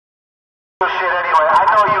Shit anyway. I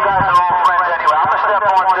know you guys are all friends anyway. I'm gonna step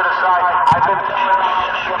on to the side. I've been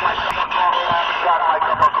get my seat got my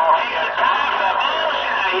cup of coffee.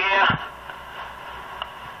 Here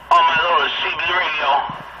on my little CB radio.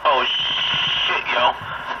 Oh shit, yo.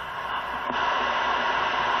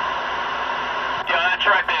 Yo, that's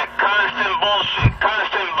right there. Constant bullshit.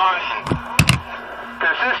 Constant bugging.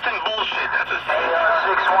 Consistent bullshit. That's a thing.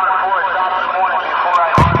 614, stop in the morning before I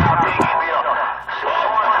hang out the Mobile.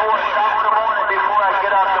 614, stop in the morning before I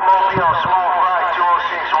get out the Mobile. Small fry,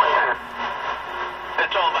 206 with it.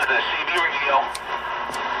 It's all about the CB radio.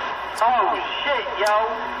 Oh shit, yo.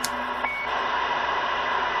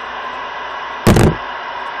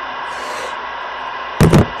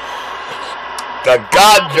 The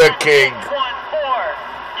Ganja King. 614,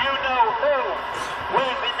 you know who?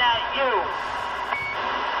 Waving at you.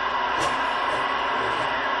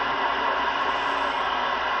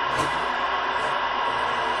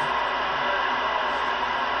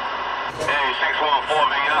 Hey, 614,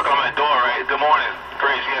 man, you knock on my door, right? Good morning.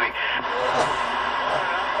 Crazy Eddie.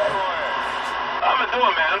 I'm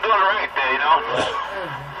doing, man. I'm doing the right there, you know?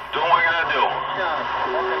 Doing what I gotta do.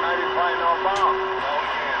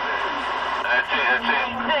 That's it, that's it.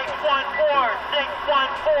 614,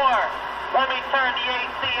 614. Let me turn the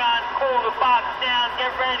AC on, cool the box down,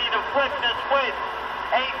 get ready to flip the switch.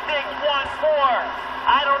 Hey, 614.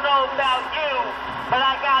 I don't know about you, but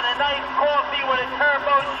I got a nice coffee with a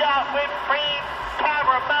turbo shot, whipped cream,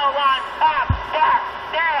 caramel on top. God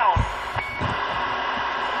down.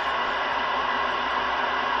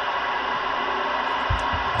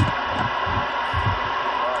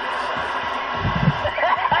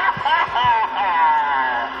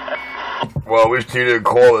 Well, at least he didn't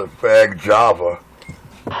call it Fag Java.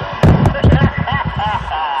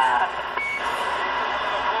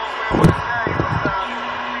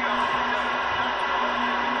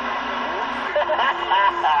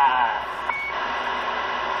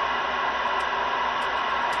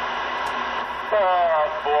 Oh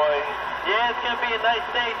boy. Yeah, it's gonna be a nice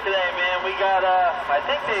day today, man. We got I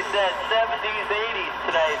think they said 70s, 80s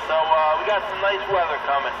today, so we got some nice weather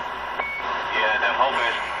coming. Yeah, then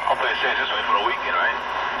hopefully it stays this way for the weekend, right?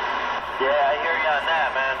 Yeah, I hear you on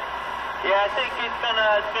that, man. Yeah, I think it's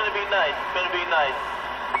gonna be nice. It's gonna be nice.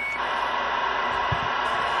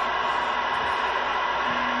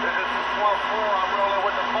 This is 614. I'm rolling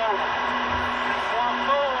with the boat.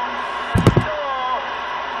 614. Let's go.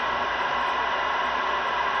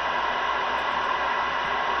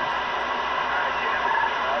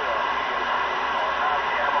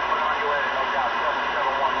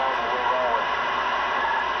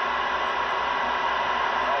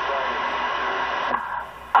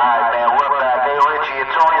 Alright, man, we're back. Hey, Richie,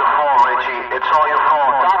 it's all your phone, Richie. It's all your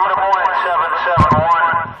phone. Top of the morning,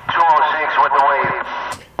 771-206 with the wave.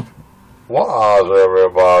 Why is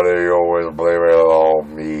everybody always blaming it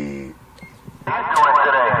on me? How you doing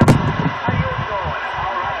today? How you doing?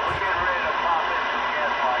 All right, we're getting ready to pop in some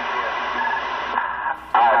gas lines here.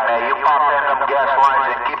 Alright, man, you pop in them gas lines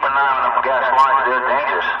and keep an eye on them gas lines. They're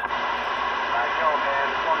dangerous. I know, man.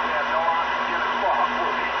 As long as we have no oxygen or spark,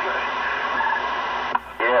 we'll be good.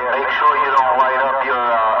 Yeah, make sure you don't light up your,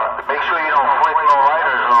 make sure you don't flick no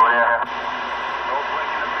lighters over there. No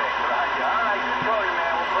breaking the pick, right? All right, good going,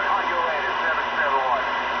 man. We'll put it on your later, 771.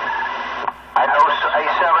 I know,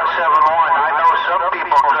 A771, I know some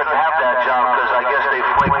people couldn't have that job because I guess they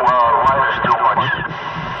flick lighters too much.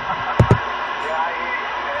 Yeah, I hear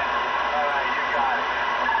you, man. All right, you got it.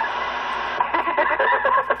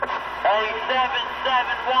 Hey,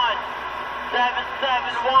 771.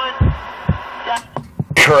 771.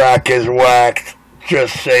 Crack is whacked.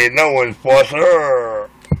 Just say no one's fussing her.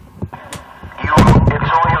 It's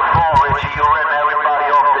all your fault, Richie. You ran everybody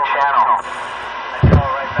off the channel. That's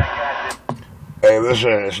all right, back at you. Hey,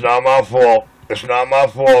 listen, it's not my fault. It's not my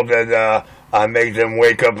fault that I make them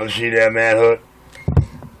wake up and see their manhood.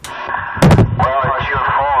 Well, it's your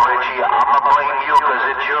fault, Richie. I'm gonna blame you because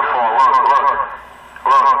it's your fault.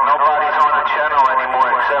 Look, nobody's on the channel anymore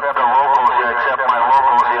except the locals here, except my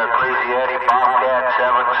locals here. Crazy Eddie, Bobcat,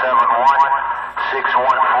 771, 614.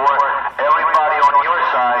 Everybody on your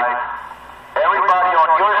side,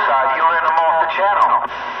 you ran them off the channel.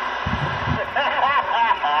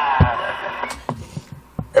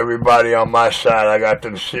 Everybody on my side, I got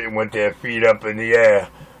them sitting with their feet up in the air,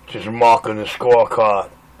 just marking the scorecard.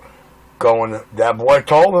 Going, that boy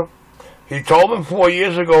told him. He told him 4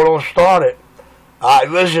 years ago, don't start it.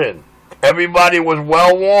 Listen, everybody was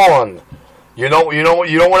well warned. You know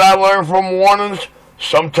what I learned from warnings?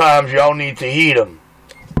 Sometimes y'all need to heed them.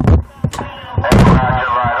 Roger,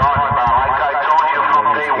 right on, man. Like I told you from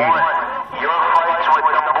day one, your fights with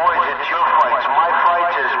them boys, it's your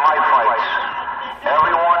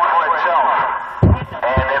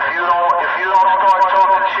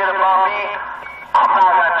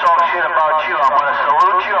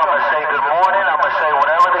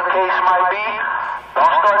case might be.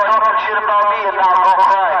 Don't start talking shit about me and now go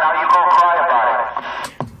cry. Now you go cry about it.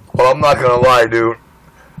 Well, I'm not gonna lie, dude.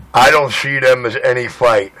 I don't see them as any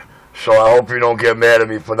fight. So I hope you don't get mad at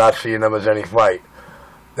me for not seeing them as any fight.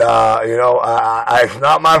 It's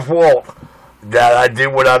not my fault that I did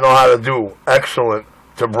what I know how to do. Excellent.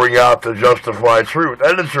 To bring out the justified truth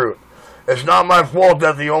and the truth. It's not my fault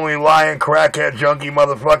that the only lying, crackhead, junkie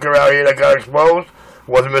motherfucker out here that got exposed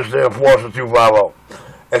was Mr. Enforcer 250.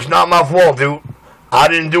 It's not my fault, dude. I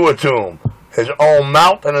didn't do it to him. His own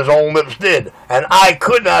mouth and his own lips did. And I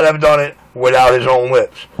could not have done it without his own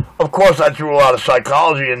lips. Of course, I threw a lot of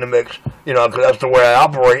psychology in the mix, because that's the way I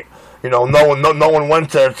operate. No one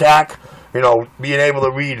went to attack. Being able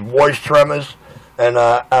to read voice tremors and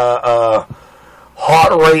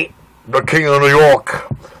heart rate, the king of New York.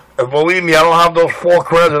 And believe me, I don't have those 4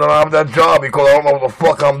 credits. I don't have that job because I don't know what the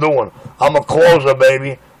fuck I'm doing. I'm a closer,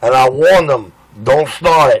 baby, and I warn them, don't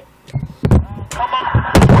start it. Well,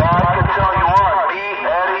 I can tell you what, me,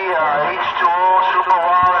 Eddie, H2O, Super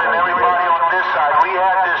Wallet, and everybody on this side, we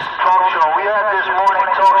had this talk show, we had this morning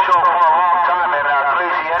talk show for a long time, and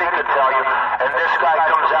Crazy Eddie could tell you, and this guy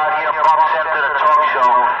comes out here, bumps into the talk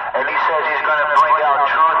show, and he says he's going to bring out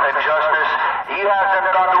truth and justice. He hasn't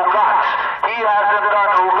done Ugats. He hasn't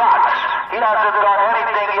done Ugats. He hasn't done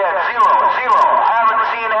anything yet. Zero. I haven't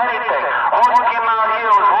seen anything. All he came out here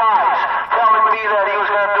was lies, telling me that he was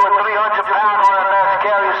going to do a 300-pound on a mass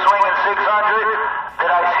carrier swinging 600. Did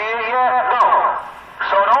I see it yet? No.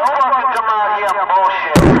 So don't fucking come out here and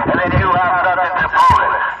bullshit, and then you have nothing to prove it.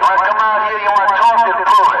 You want to come out here, you want to talk and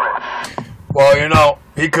prove it. Well,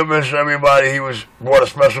 he convinced everybody he bought a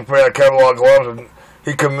special pair of Kevlar gloves, and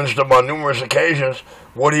he convinced them on numerous occasions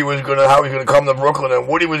how he was going to come to Brooklyn and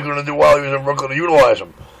what he was going to do while he was in Brooklyn to utilize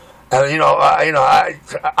them. And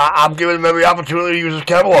I'm giving him every opportunity to use his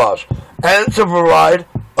Kevlars and to provide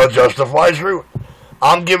a justified truth.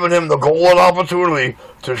 I'm giving him the golden opportunity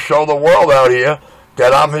to show the world out here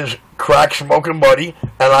that I'm his crack smoking buddy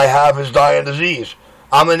and I have his dying disease.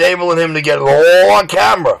 I'm enabling him to get it all on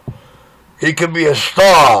camera. He could be a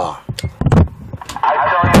star. I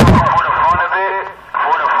tell you,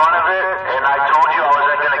 for the fun of it, and I told you I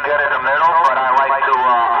wasn't going to get in the middle, but I like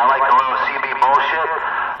a little CB bullshit.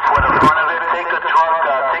 For the fun of it, take a drug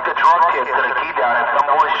kit to the key down. If some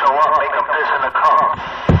boys show up, make them piss in the cup.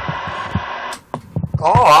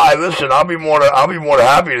 Oh, hi, listen, I'll be more than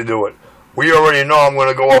happy to do it. We already know I'm going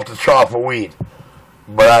to go off the chart for weed.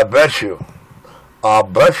 But I'll bet you,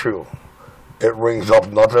 it rings up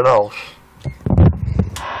nothing else.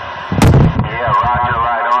 Yeah, Roger,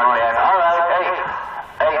 right on, man. All right,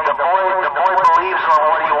 hey, the boy believes on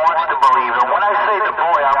what he wants to believe. And when I say the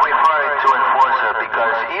boy, I'm referring to Enforcer,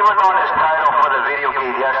 because even on his title for the video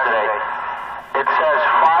game yesterday, it says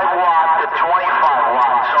 5 watt to 25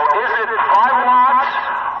 watts. So is it 5 watts,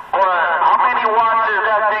 or how many watts is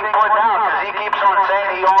that thing putting out? Because he keeps on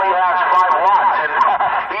saying he only has 5 watts. And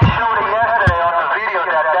he showed it yesterday on the video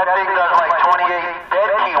that thing does like 28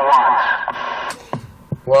 dead key watts.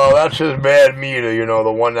 Well, that's his bad meter,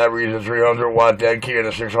 the one that reads a 300-watt dead key and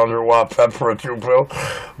a 600-watt pep for a 2-pill.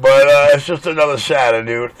 But it's just another Saturn,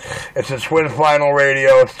 dude. It's a twin final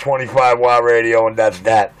radio, it's a 25-watt radio, and that's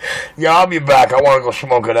that. Yeah, I'll be back. I want to go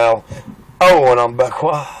smoke it out. Oh, and I'm back.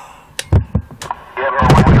 Wow. Yeah, but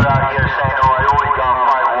when you're out here saying, oh, I only got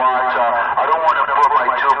 5 watts, I don't want to put my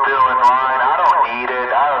 2-pill in line, I don't need it,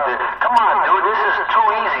 come on, dude, this is too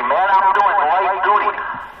easy, man. I'm doing light duty.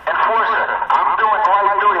 Enforcer, I'm doing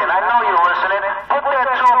light duty, and I know you're listening. Put that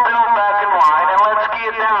 2-pill back in line, and let's get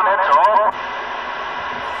it down, that's all.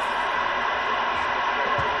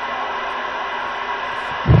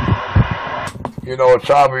 It's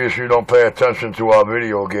obvious you don't pay attention to our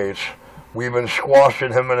video gates. We've been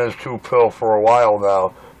squashing him and his 2-pill for a while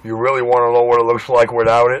now. You really want to know what it looks like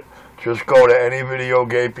without it? Just go to any video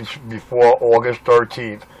gate before August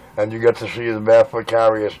 13th, and you get to see his barefoot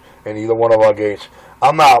carriers in either one of our gates.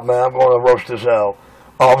 I'm out, man. I'm going to roast this out.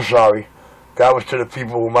 Oh, I'm sorry. That was to the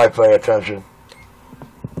people who might pay attention.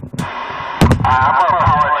 I'm going to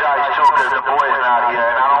apologize, too, because the boy's not here,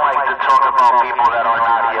 and I don't like to talk about people that are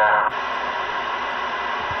not here.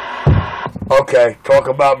 Okay, talk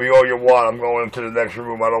about me all you want. I'm going into the next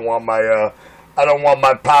room. I don't want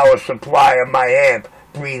my power supply and my amp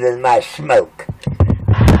breathing my smoke.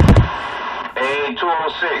 Hey,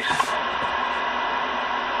 206.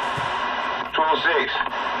 206.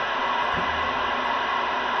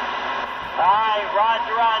 Alright,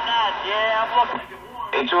 Roger on that. Yeah, I'm looking.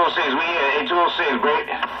 Hey, 206, we here. Hey, 206, great.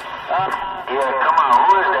 Yeah, come on,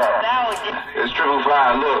 who is that? Now again. It's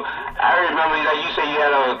 555. Look, I remember that you said you had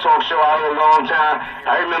a talk show out here a long time.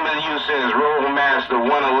 I remember you since Roadmaster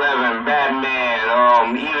 111,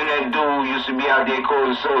 Batman, even that dude used to be out there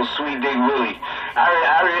called Sweet Dick Willie.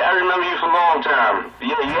 I remember you for a long time.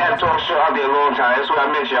 Yeah, you had a talk show out there a long time. That's what I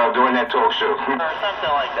met y'all doing that talk show. Or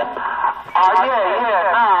something like that.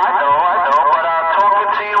 Yeah, nah, I know, but talking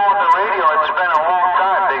to you on the radio, it's been a long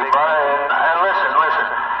time, big brother, and listen,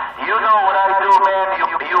 you know what I do, man,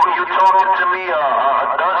 you talking to me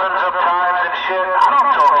dozens of times and shit. I don't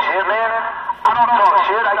talk shit, man. I don't talk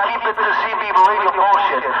shit. I keep it to CB radio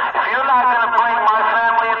bullshit. If you're not gonna bring my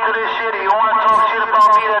family into this shit, or you wanna talk shit about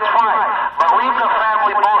me, that's fine. But leave the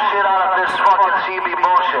family bullshit out of this fucking CB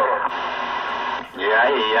bullshit. Yeah,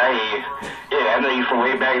 I hear you. Yeah, I know you from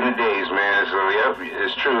way back in the days, man. So, yep,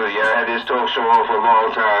 it's true. Yeah, I had this talk show on for a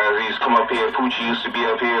long time. I used to come up here. Poochie used to be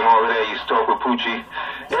up here and all of that. I used to talk with Poochie.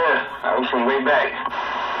 Yeah, I was from way back.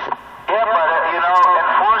 Yeah, but,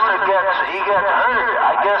 Enforcer gets hurt.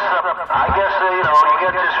 I guess, he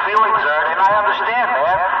gets his feelings hurt, and I understand,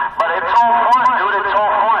 man. But it's all fun, dude. It's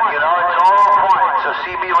all fun, It's all fun. It's a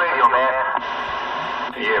CB radio, man.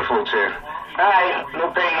 Yeah, full 10. Alright,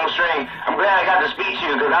 no pain, no strain. I'm glad I got to speak to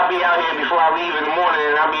you, because I'll be out here before I leave in the morning,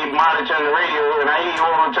 and I'll be monitoring the radio, and I hear you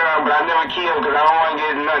all the time, but I never kill, because I don't want to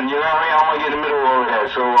get nothing, you know what I mean? I don't want to get in the middle of all of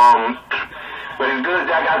that, so, but it's good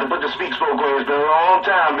that I got to put the speak spoke on. It's been a long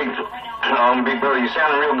time, big brother. You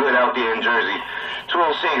sounding real good out there in Jersey.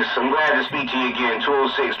 206, I'm glad to speak to you again.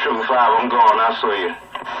 206, 555, I'm gone, I saw you.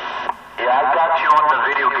 Yeah, I got you on the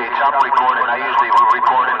video gates. I'm recording. I usually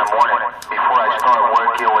record in the morning before I start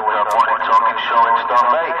work here with the morning talking show and stuff.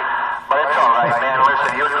 Hey, but it's all right, man.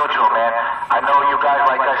 Listen, you're neutral, man. I know you guys,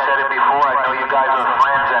 like I said it before, I know you guys are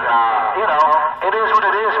friends, and, it is what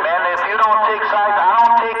it is, man. If you don't take sides, I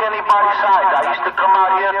don't take anybody's sides. I used to come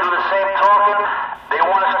out here, do the same talking. They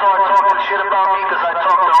want to start talking shit about me because I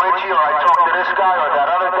talk to Richie or I talk to this guy or that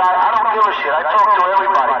other guy. I don't give a shit. I talk to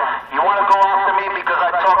everybody. You want to go after me because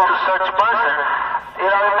I talk to such person?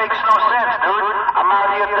 It makes no sense, dude. I'm out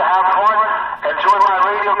here to have fun, enjoy my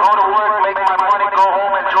radio, go to work, make my money, go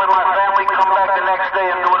home, enjoy my family, come back the next day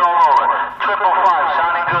and do it all over. 555,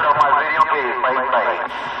 sounding good on my video game. Bye.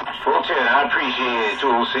 Full 10, I appreciate it.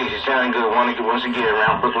 206, you sounding good. Once again,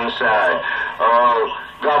 around Brooklyn side.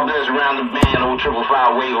 God bless around the band. Old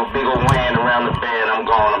 555 wave, a big old wand around the band. I'm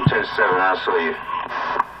gone. I'm 10-7. I saw you.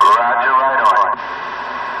 Roger, right on.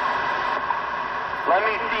 Let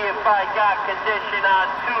me see if I got condition on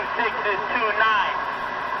 26 is 29.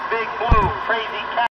 Big Blue, Crazy Cat.